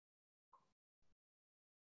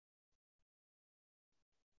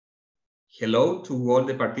Hello to all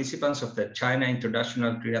the participants of the China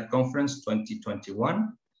International Trade Conference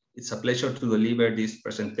 2021. It's a pleasure to deliver this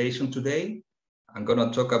presentation today. I'm going to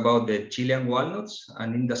talk about the Chilean walnuts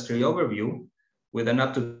and industry overview with an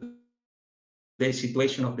up-to-date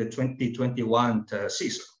situation of the 2021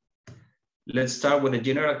 season. Let's start with the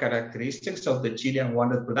general characteristics of the Chilean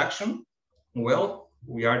walnut production. Well,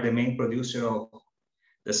 we are the main producer of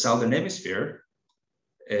the Southern Hemisphere.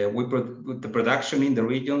 We put the production in the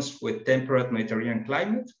regions with temperate Mediterranean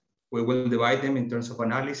climate. We will divide them in terms of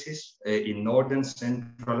analysis in northern,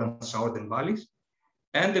 central, and southern valleys.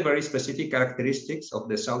 And the very specific characteristics of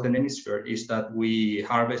the Southern Hemisphere is that we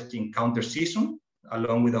harvest in counter season,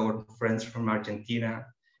 along with our friends from Argentina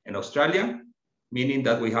and Australia, meaning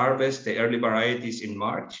that we harvest the early varieties in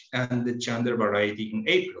March and the Chandler variety in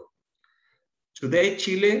April. Today,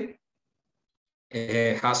 Chile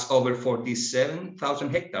has over 47,000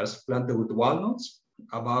 hectares planted with walnuts.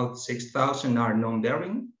 About 6,000 are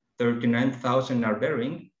non-bearing, 39,000 are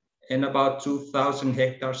bearing, and about 2,000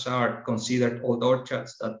 hectares are considered old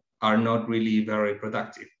orchards that are not really very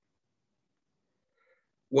productive.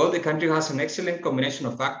 Well, the country has an excellent combination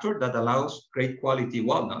of factors that allows great quality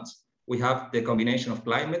walnuts. We have the combination of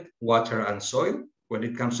climate, water, and soil. When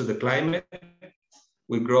it comes to the climate,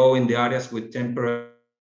 we grow in the areas with temperate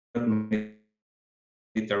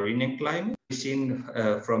Mediterranean climate, seen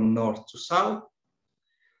from north to south.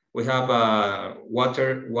 We have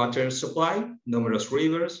water supply, numerous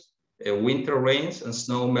rivers, winter rains and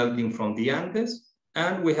snow melting from the Andes,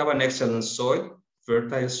 and we have an excellent soil,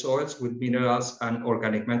 fertile soils with minerals and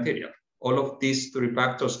organic material. All of these three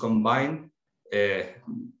factors combined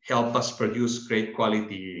help us produce great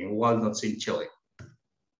quality walnuts in Chile.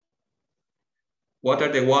 What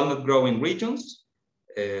are the walnut growing regions?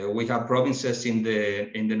 We have provinces in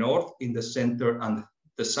the north, in the center, and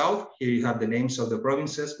the south. Here you have the names of the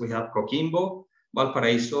provinces. We have Coquimbo,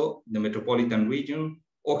 Valparaíso, the metropolitan region,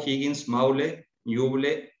 O'Higgins, Maule,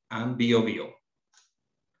 Ñuble, and Biobío.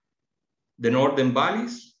 The northern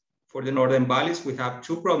valleys. For the northern valleys, we have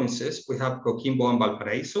two provinces. We have Coquimbo and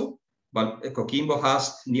Valparaíso. Coquimbo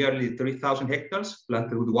has nearly 3,000 hectares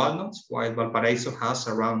planted with walnuts, while Valparaíso has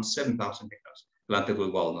around 7,000 hectares planted with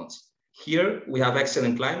walnuts. Here we have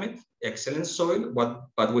excellent climate, excellent soil,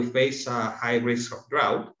 but we face a high risk of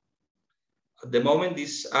drought. At the moment,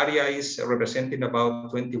 this area is representing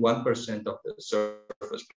about 21% of the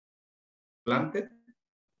surface planted.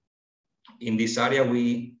 In this area,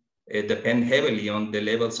 we depend heavily on the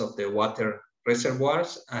levels of the water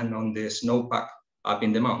reservoirs and on the snowpack up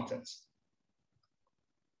in the mountains.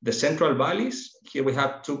 The central valleys, here we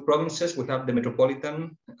have two provinces. We have the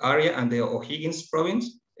metropolitan area and the O'Higgins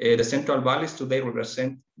province. The central valleys today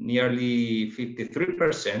represent nearly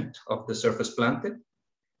 53% of the surface planted.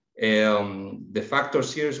 The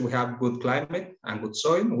factors here is we have good climate and good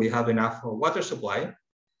soil. We have enough water supply,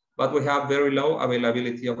 but we have very low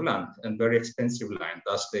availability of land and very expensive land.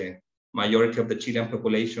 Thus, the majority of the Chilean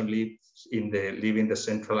population lives in the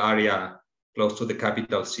central area close to the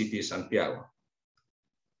capital city, Santiago.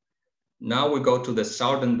 Now we go to the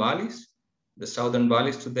southern valleys. The southern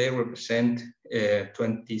valleys today represent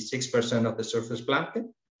 26% of the surface planted.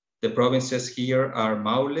 The provinces here are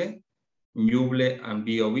Maule, Ñuble, and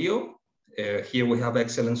Biobío. Here we have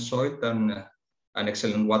excellent soil and an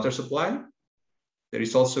excellent water supply. There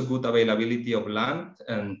is also good availability of land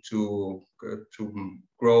and to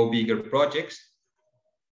grow bigger projects.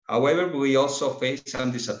 However, we also face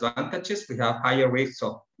some disadvantages. We have higher risk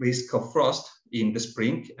of frost in the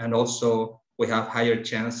spring, and also we have higher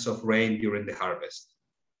chance of rain during the harvest.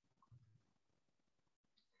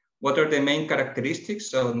 What are the main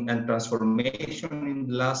characteristics and transformation in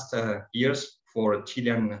the last years for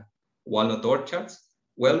Chilean walnut orchards?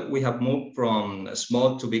 Well, we have moved from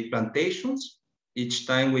small to big plantations. Each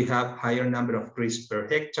time we have higher number of trees per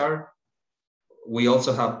hectare. We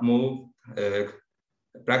also have moved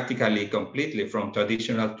practically completely from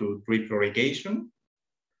traditional to drip irrigation.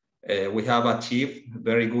 We have achieved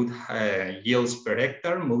very good yields per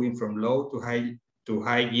hectare, moving from low to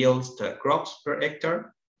high yields crops per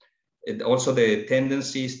hectare. Also, the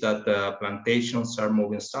tendency is that plantations are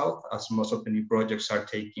moving south, as most of the new projects are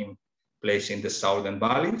taking place in the southern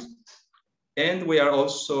valleys. And we are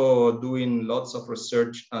also doing lots of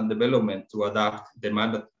research and development to adapt the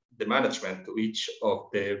management to each of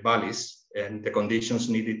the valleys and the conditions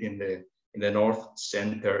needed in the north,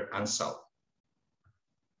 center, and south.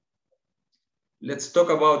 Let's talk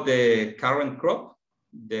about the current crop.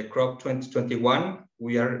 The crop 2021,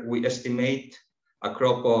 we estimate a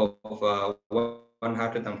crop of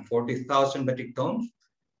 140,000 metric tons.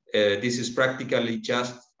 This is practically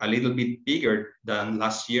just a little bit bigger than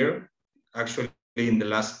last year. actually in the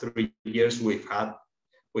last 3 years, we have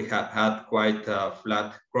had quite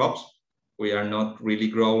flat crops. We are not really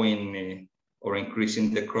growing or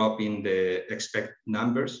increasing the crop in the expected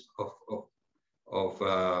numbers of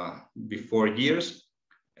before years.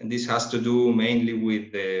 And this has to do mainly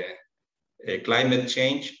with the climate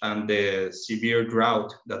change and the severe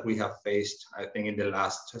drought that we have faced, I think, in the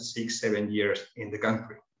last 6-7 years in the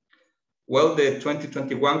country. Well, the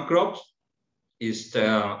 2021 crop is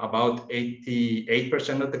about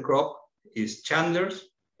 88% of the crop is Chandlers,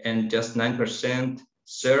 and just 9%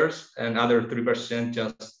 Sirs, and other 3%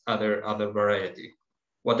 just other variety.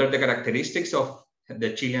 What are the characteristics of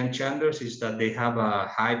the Chilean Chandlers is that they have a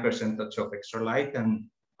high percentage of extra light and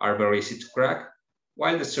are very easy to crack,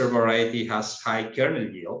 while the Sir variety has high kernel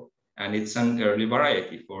yield, and it's an early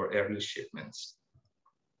variety for early shipments.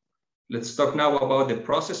 Let's talk now about the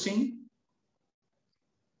processing.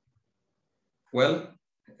 Well,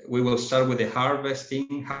 we will start with the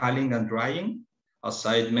harvesting, hulling, and drying. As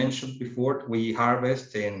I mentioned before, we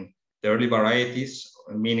harvest in the early varieties,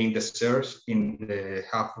 meaning the Sirs, in the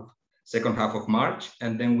second half of March,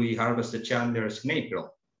 and then we harvest the Chandlers in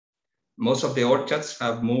April. Most of the orchards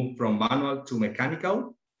have moved from manual to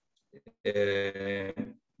mechanical,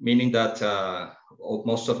 meaning that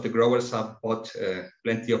most of the growers have bought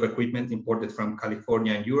plenty of equipment imported from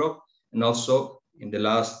California and Europe. And also in the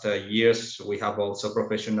last years, we have also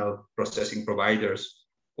professional processing providers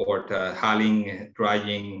for hulling,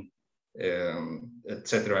 drying,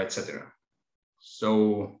 etc., etc.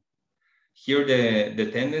 So here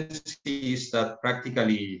the tendency is that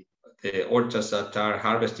practically the orchards that are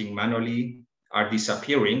harvesting manually are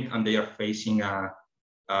disappearing, and they are facing a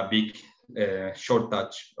big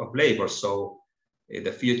shortage of labor. So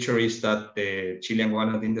the future is that the Chilean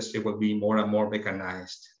walnut industry will be more and more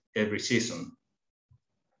mechanized every season.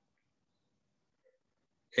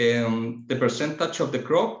 The percentage of the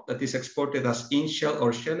crop that is exported as in-shell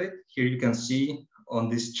or shelled, here you can see on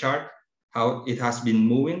this chart how it has been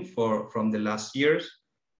moving from the last years.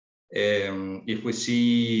 If we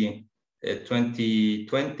see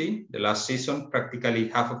 2020, the last season, practically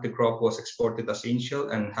half of the crop was exported as in-shell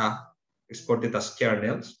and half exported as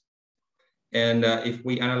kernels. And if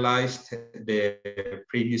we analyzed the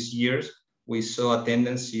previous years, we saw a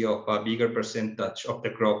tendency of a bigger percentage of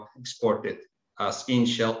the crop exported as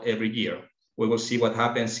in-shell every year. We will see what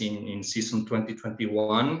happens in season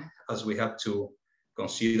 2021, as we have to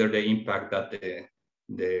consider the impact that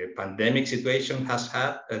the pandemic situation has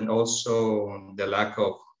had, and also the lack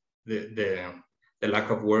of the lack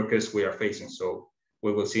of workers we are facing. So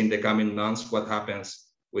we will see in the coming months what happens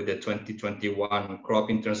with the 2021 crop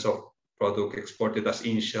in terms of product exported as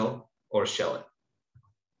in-shell or shelled.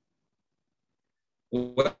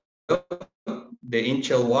 Well, the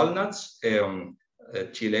in-shell walnuts,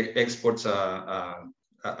 Chile exports a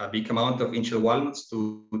big amount of in-shell walnuts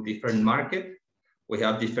to different markets. We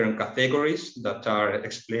have different categories that are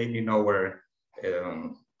explained in our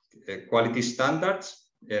quality standards,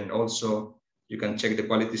 and also you can check the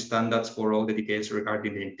quality standards for all the details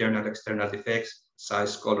regarding the internal, external defects,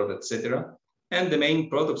 size, color, etc. And the main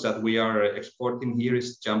products that we are exporting here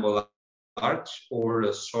is jumbo large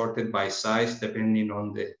or sorted by size, depending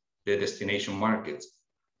on the destination markets.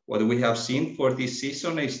 What we have seen for this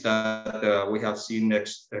season is that we have seen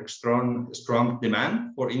strong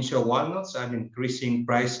demand for in-shell walnuts and increasing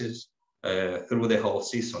prices through the whole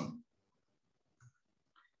season.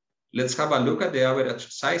 Let's have a look at the average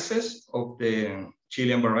sizes of the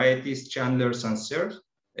Chilean varieties, Chandlers and Sirs.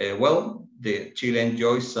 Well, the Chile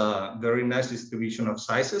enjoys a very nice distribution of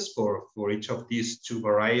sizes for each of these two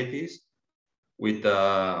varieties, with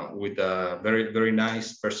very, very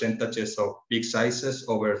nice percentages of big sizes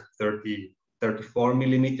over 34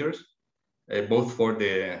 millimeters, both for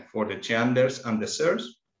the Chandlers and the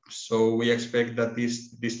Sirs. So we expect that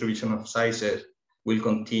this distribution of sizes will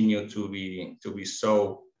continue to be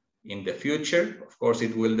so in the future. Of course,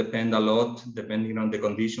 it will depend a lot depending on the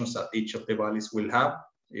conditions that each of the valleys will have.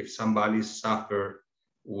 If some valleys suffer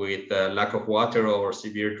with lack of water or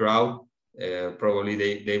severe drought,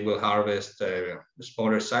 probably they will harvest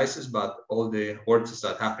smaller sizes, but all the orchards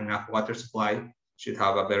that have enough water supply should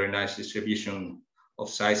have a very nice distribution of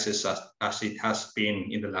sizes as it has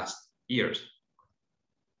been in the last years.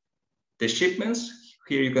 The shipments,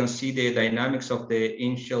 here you can see the dynamics of the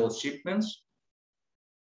in-shell shipments.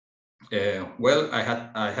 Well,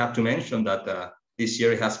 I have to mention that this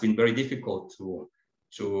year it has been very difficult to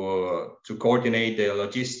coordinate the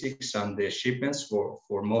logistics and the shipments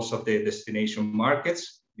for most of the destination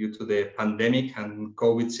markets due to the pandemic and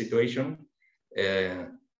COVID situation.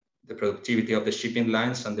 The productivity of the shipping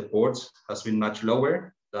lines and the ports has been much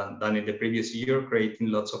lower. than in the previous year,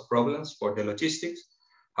 creating lots of problems for the logistics.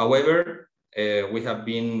 However, we have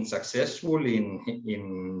been successful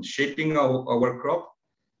in shipping our crop,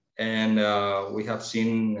 and we have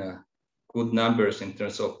seen good numbers in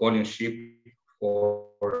terms of volume shipped for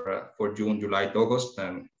June, July, August,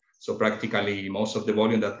 and so practically most of the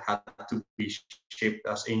volume that had to be shipped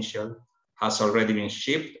as initial has already been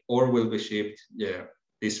shipped or will be shipped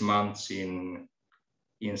this month in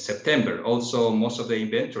September. Also, most of the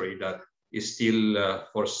inventory that is still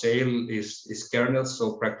for sale is kernels.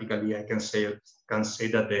 So practically, I can say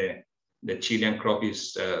that the Chilean crop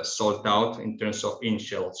is sold out in terms of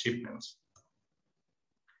initial shipments.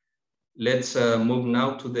 Let's move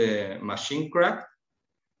now to the machine crack.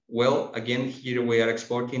 Well, again, here we are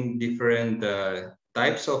exporting different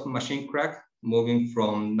types of machine crack, moving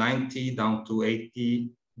from 90 down to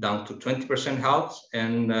 80, down to 20% halves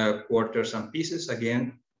and quarters and pieces.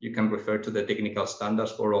 Again, you can refer to the technical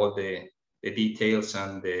standards for all the details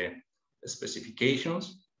and the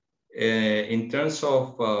specifications. In terms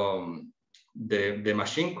of the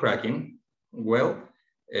machine cracking, well,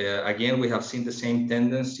 again, we have seen the same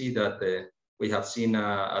tendency that we have seen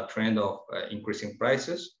a trend of increasing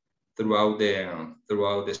prices throughout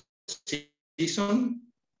the season,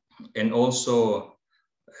 and also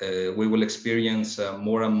we will experience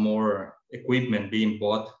more and more equipment being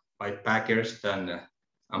bought by packers and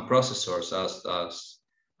processors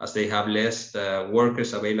as they have less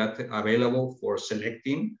workers available for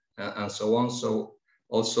selecting and so on. So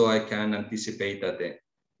also I can anticipate that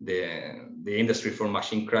the industry for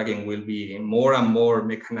machine cracking will be more and more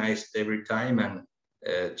mechanized every time, and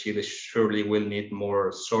Chile surely will need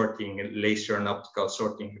more sorting, laser and optical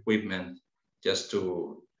sorting equipment just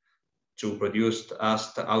to produce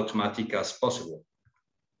as automatic as possible.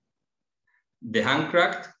 The hand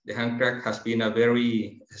crack has been a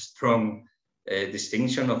very strong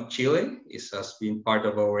distinction of Chile. It has been part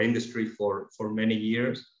of our industry for many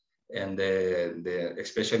years, and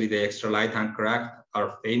especially the extra light hand crack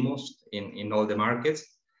are famous in all the markets.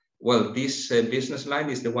 Well, this business line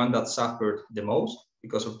is the one that suffered the most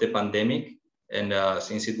because of the pandemic, and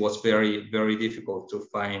since it was very, very difficult to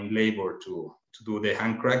find labor to do the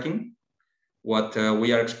hand cracking. What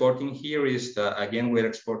we are exporting here is, again, we're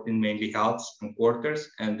exporting mainly halves and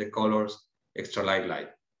quarters, and the colors extra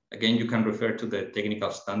light. Again, you can refer to the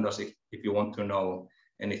technical standards if you want to know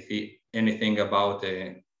anything about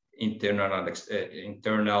the internal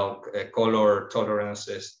color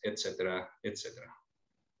tolerances, etc., etc.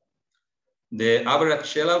 The average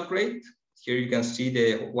shell-out rate, here you can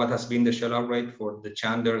see what has been the shell-out rate for the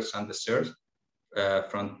Chanders and the Surs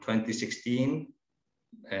from 2016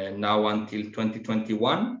 now until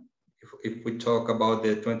 2021. If we talk about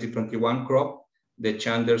the 2021 crop, the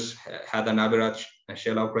Chanders had an average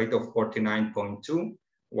shell-out rate of 49.2,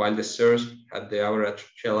 while the Surs had the average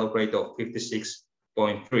shell-out rate of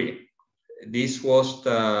 56.3. This was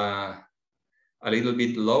a little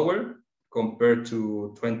bit lower compared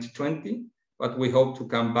to 2020, but we hope to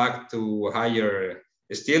come back to higher.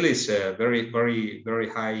 Still is a very, very, very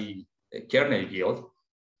high kernel yield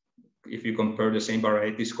if you compare the same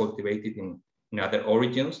varieties cultivated in other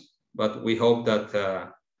origins, but we hope that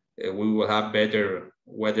we will have better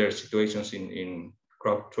weather situations in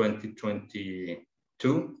crop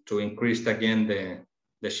 2022 to increase again the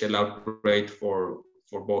shell-out rate for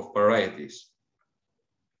both varieties.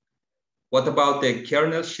 What about the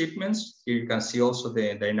kernel shipments? Here you can see also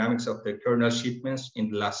the dynamics of the kernel shipments in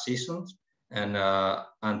the last seasons and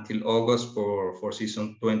until August for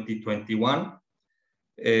season 2021.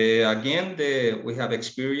 Again, we have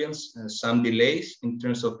experienced some delays in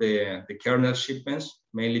terms of the kernel shipments,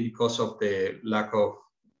 mainly because of the lack of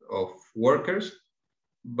workers.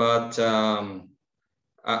 But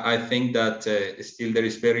I think that still there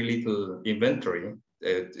is very little inventory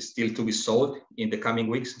still to be sold in the coming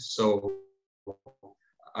weeks. So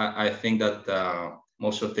I think that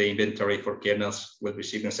most of the inventory for kernels will be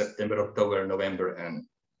shipped in September, October, November,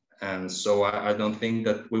 and so I don't think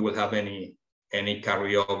that we will have any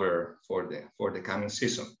carryover for the coming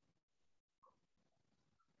season.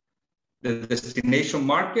 The destination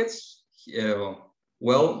markets,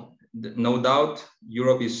 well, no doubt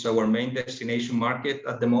Europe is our main destination market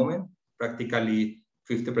at the moment. Practically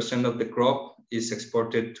 50% of the crop is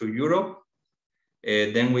exported to Europe.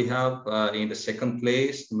 Then we have in the second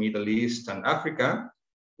place Middle East and Africa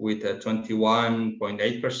with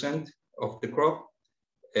 21.8% of the crop.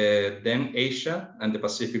 Then Asia and the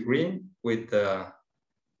Pacific Rim with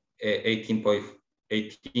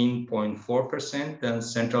 18.4%, and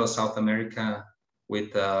Central South America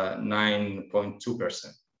with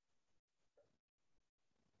 9.2%.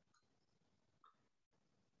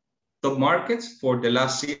 Top markets for the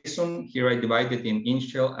last season, here I divided in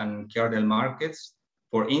in-shell and kernel markets.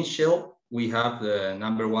 For in-shell, we have the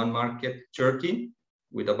 #1 market, Turkey,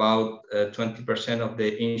 with about 20% of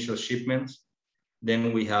the in-shell shipments.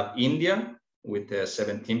 Then we have India with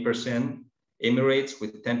 17%, Emirates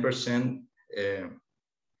with 10%,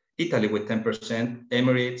 Italy with 10%,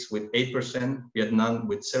 Emirates with 8%, Vietnam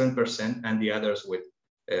with 7%, and the others with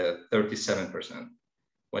 37%.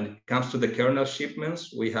 When it comes to the kernel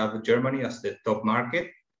shipments, we have Germany as the top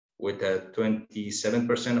market with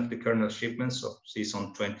 27% of the kernel shipments of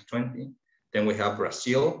season 2020. Then we have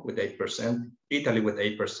Brazil with 8%, Italy with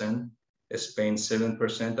 8%, Spain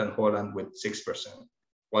 7%, and Holland with 6%,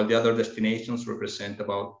 while the other destinations represent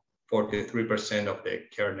about 43% of the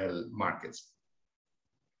kernel markets.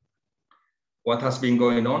 What has been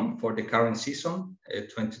going on for the current season,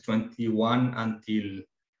 2021 until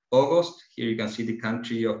August? Here you can see the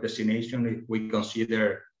country of destination if we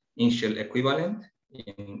consider in-shell equivalent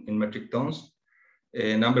in metric tons.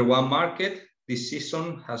 #1 market this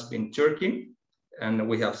season has been Turkey, and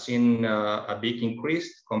we have seen a big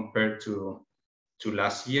increase compared to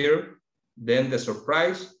last year. Then the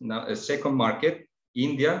surprise, now a second market,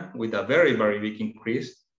 India, with a very, very big increase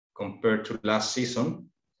compared to last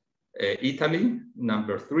season. Italy,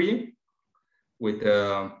 #3, with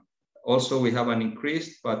also we have an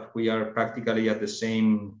increase, but we are practically at the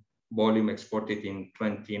same volume exported in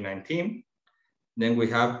 2019. Then we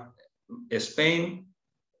have Spain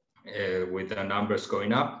with the numbers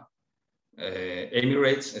going up.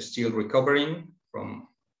 Emirates is still recovering from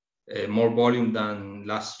more volume than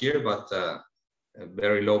last year, but a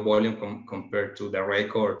very low volume compared to the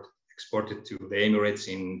record exported to the Emirates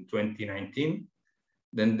in 2019.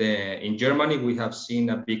 Then in Germany, we have seen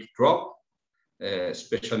a big drop,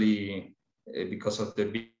 especially because of the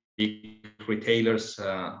big retailers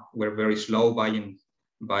were very slow buying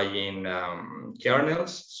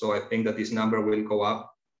kernels. So I think that this number will go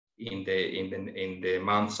up in the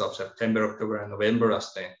months of September, October, and November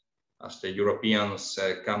as the Europeans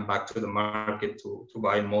come back to the market to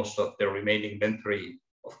buy most of the remaining inventory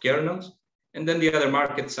of kernels. And then the other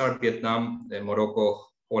markets are Vietnam, Morocco,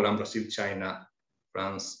 Holland, Brazil, China,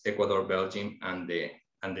 France, Ecuador, Belgium, and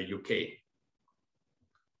the UK.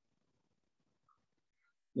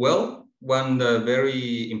 Well, one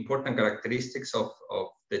very important characteristics of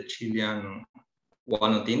the Chilean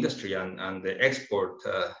walnut industry and the export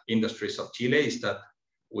industries of Chile is that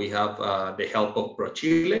we have the help of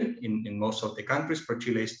ProChile in most of the countries.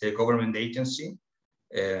 ProChile is the government agency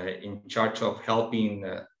in charge of helping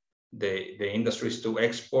the industries to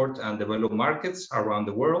export and develop markets around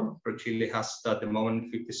the world. ProChile has at the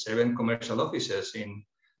moment 57 commercial offices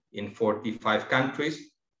in 45 countries,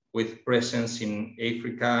 with presence in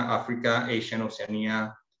Africa, Asia, and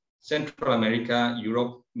Oceania, Central America,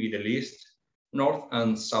 Europe, Middle East, North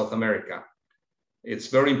and South America. It's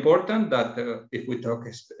very important that if we talk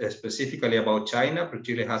specifically about China,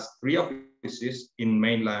 ProChile has 3 offices in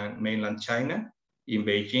mainland China, in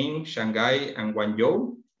Beijing, Shanghai, and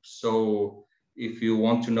Guangzhou. So if you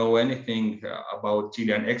want to know anything about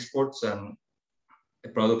Chilean exports and the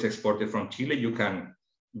products exported from Chile, you can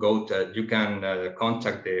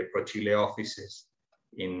contact the ProChile offices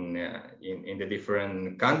in the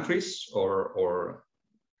different countries or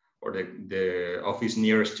the office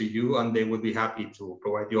nearest to you, and they would be happy to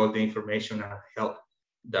provide you all the information and help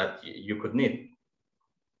that you could need.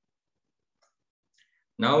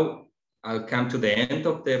 Now I'll come to the end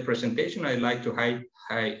of the presentation. I'd like to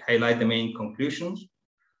highlight the main conclusions.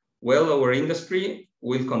 Well, our industry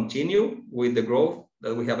will continue with the growth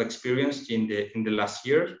that we have experienced in the last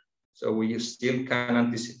year. So we still can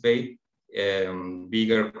anticipate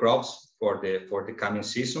bigger crops for the coming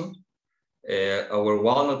season. Our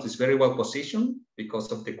walnut is very well positioned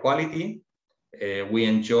because of the quality. We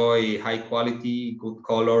enjoy high quality, good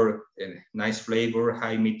color, nice flavor,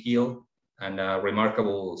 high meat yield, and a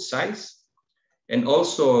remarkable size. And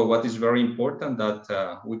also what is very important, that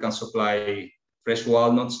we can supply fresh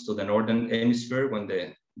walnuts to the Northern Hemisphere when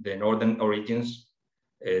the Northern origins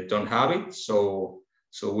don't have it. So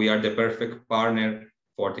we are the perfect partner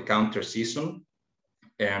for the counter season.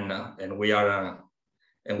 And we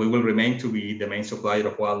will remain to be the main supplier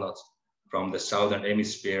of walnuts from the Southern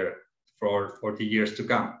Hemisphere for 40 years to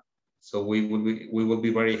come. So we will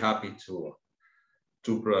be very happy to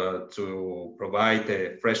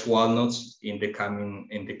provide fresh walnuts in the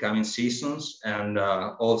coming seasons, and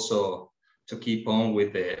also to keep on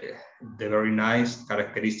with the very nice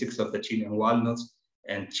characteristics of the Chilean walnuts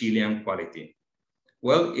and Chilean quality.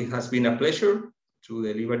 Well, it has been a pleasure to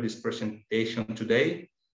deliver this presentation today.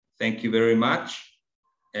 Thank you very much.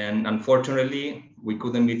 And unfortunately, we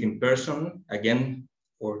couldn't meet in person again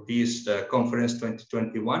for this conference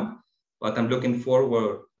 2021, but I'm looking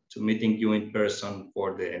forward to meeting you in person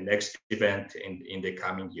for the next event in the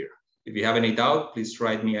coming year. If you have any doubt, please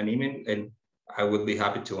write me an email and I will be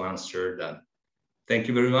happy to answer them. Thank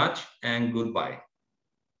you very much and goodbye.